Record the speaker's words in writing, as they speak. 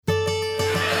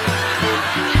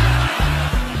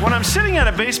When I'm sitting at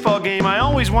a baseball game, I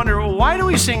always wonder, why do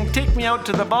we sing "Take Me Out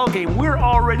to the Ball Game"? We're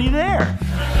already there.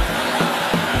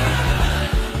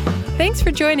 Thanks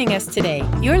for joining us today.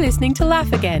 You're listening to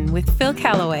Laugh Again with Phil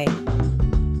Callaway.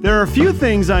 There are a few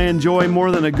things I enjoy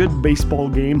more than a good baseball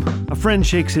game. A friend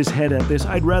shakes his head at this.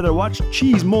 I'd rather watch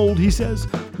cheese mold, he says.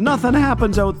 Nothing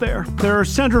happens out there. There are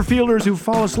center fielders who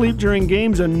fall asleep during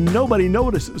games and nobody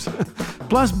notices.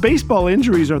 Plus, baseball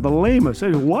injuries are the lamest.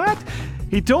 What?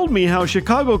 He told me how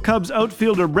Chicago Cubs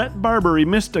outfielder Brett Barbery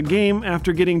missed a game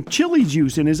after getting chili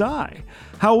juice in his eye.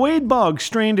 How Wade Boggs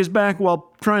strained his back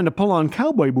while trying to pull on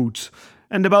cowboy boots.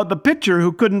 And about the pitcher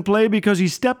who couldn't play because he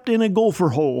stepped in a gopher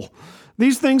hole.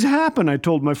 These things happen, I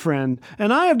told my friend,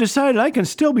 and I have decided I can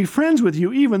still be friends with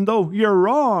you even though you're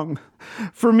wrong.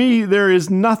 For me, there is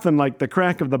nothing like the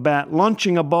crack of the bat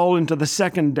launching a ball into the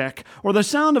second deck, or the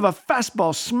sound of a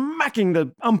fastball smacking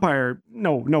the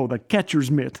the catcher's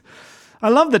mitt. I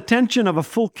love the tension of a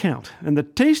full count and the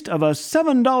taste of a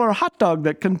 $7 hot dog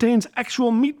that contains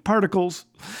actual meat particles.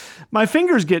 My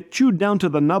fingers get chewed down to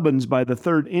the nubbins by the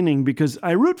third inning because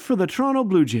I root for the Toronto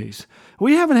Blue Jays.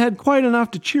 We haven't had quite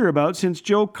enough to cheer about since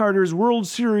Joe Carter's World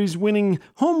Series winning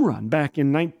home run back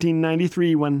in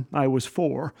 1993 when I was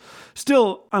 4.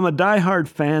 Still, I'm a diehard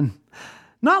fan.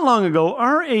 Not long ago,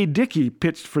 R.A. Dickey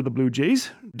pitched for the Blue Jays.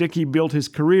 Dickey built his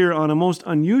career on a most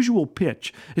unusual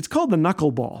pitch. It's called the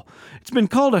knuckleball. It's been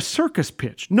called a circus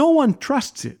pitch. No one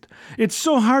trusts it. It's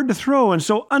so hard to throw and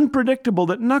so unpredictable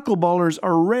that knuckleballers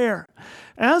are rare.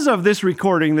 As of this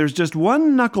recording, there's just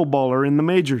one knuckleballer in the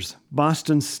majors,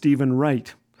 Boston's Stephen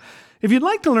Wright. If you'd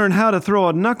like to learn how to throw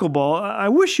a knuckleball, I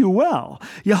wish you well.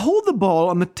 You hold the ball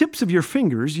on the tips of your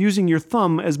fingers using your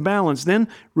thumb as balance, then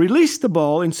release the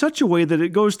ball in such a way that it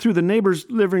goes through the neighbor's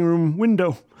living room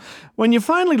window. When you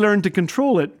finally learn to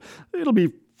control it, it'll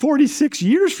be 46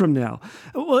 years from now.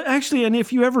 Well, actually, and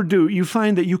if you ever do, you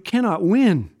find that you cannot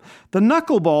win. The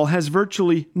knuckleball has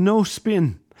virtually no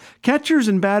spin. Catchers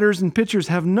and batters and pitchers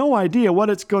have no idea what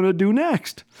it's going to do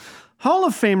next. Hall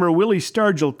of Famer Willie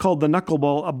Stargell called the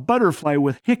knuckleball a butterfly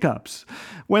with hiccups.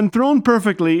 When thrown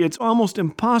perfectly, it's almost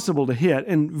impossible to hit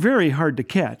and very hard to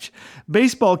catch.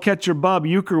 Baseball catcher Bob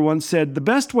Uecker once said, "The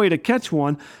best way to catch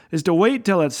one is to wait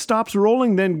till it stops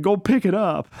rolling, then go pick it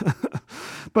up."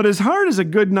 But as hard as a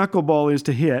good knuckleball is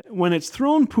to hit, when it's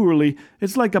thrown poorly,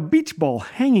 it's like a beach ball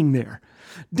hanging there.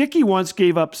 Dickey once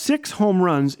gave up 6 home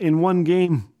runs in one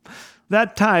game.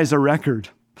 That ties a record.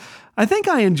 I think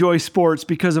I enjoy sports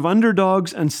because of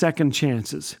underdogs and second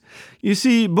chances. You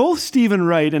see, both Stephen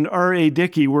Wright and R.A.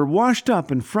 Dickey were washed up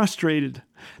and frustrated.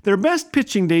 Their best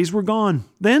pitching days were gone.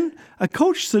 Then, a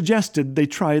coach suggested they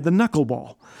try the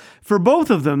knuckleball. For both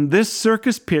of them, this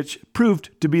circus pitch proved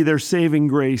to be their saving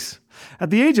grace.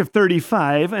 At the age of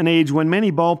 35, an age when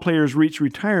many ball players reach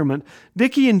retirement,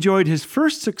 Dickey enjoyed his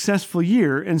first successful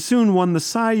year and soon won the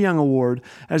Cy Young Award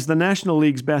as the National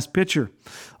League's best pitcher.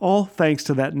 All thanks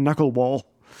to that knuckleball.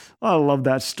 I love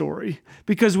that story,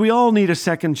 because we all need a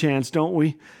second chance, don't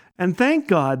we? And thank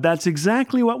God that's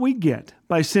exactly what we get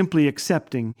by simply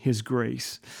accepting His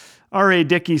grace. R.A.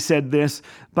 Dickey said this,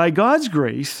 "By God's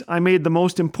grace, I made the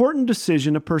most important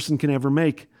decision a person can ever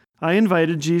make. I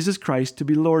invited Jesus Christ to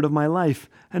be Lord of my life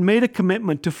and made a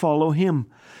commitment to follow Him.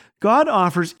 God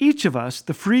offers each of us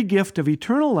the free gift of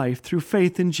eternal life through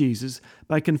faith in Jesus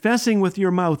by confessing with your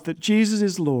mouth that Jesus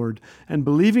is Lord and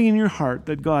believing in your heart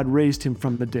that God raised Him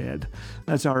from the dead."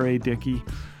 That's R.A. Dickey.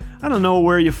 I don't know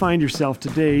where you find yourself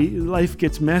today. Life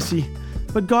gets messy,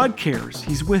 but God cares.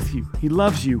 He's with you. He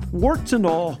loves you, warts and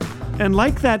all. And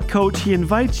like that coach, He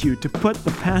invites you to put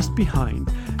the past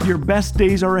behind. Your best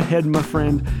days are ahead, my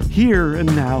friend. Here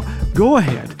and now, go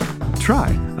ahead. Try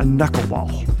a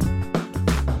knuckleball.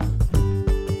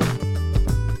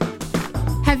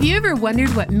 Have you ever wondered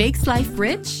what makes life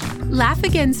rich? Laugh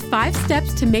Again's 5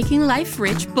 Steps to Making Life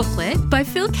Rich booklet by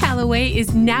Phil Callaway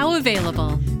is now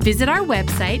available. Visit our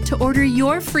website to order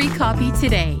your free copy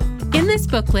today. In this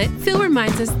booklet, Phil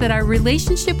reminds us that our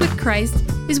relationship with Christ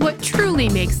is what truly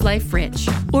makes life rich.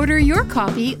 Order your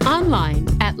copy online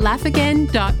at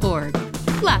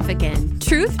laughagain.org. Laugh Again,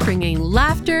 truth bringing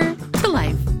laughter to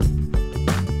life.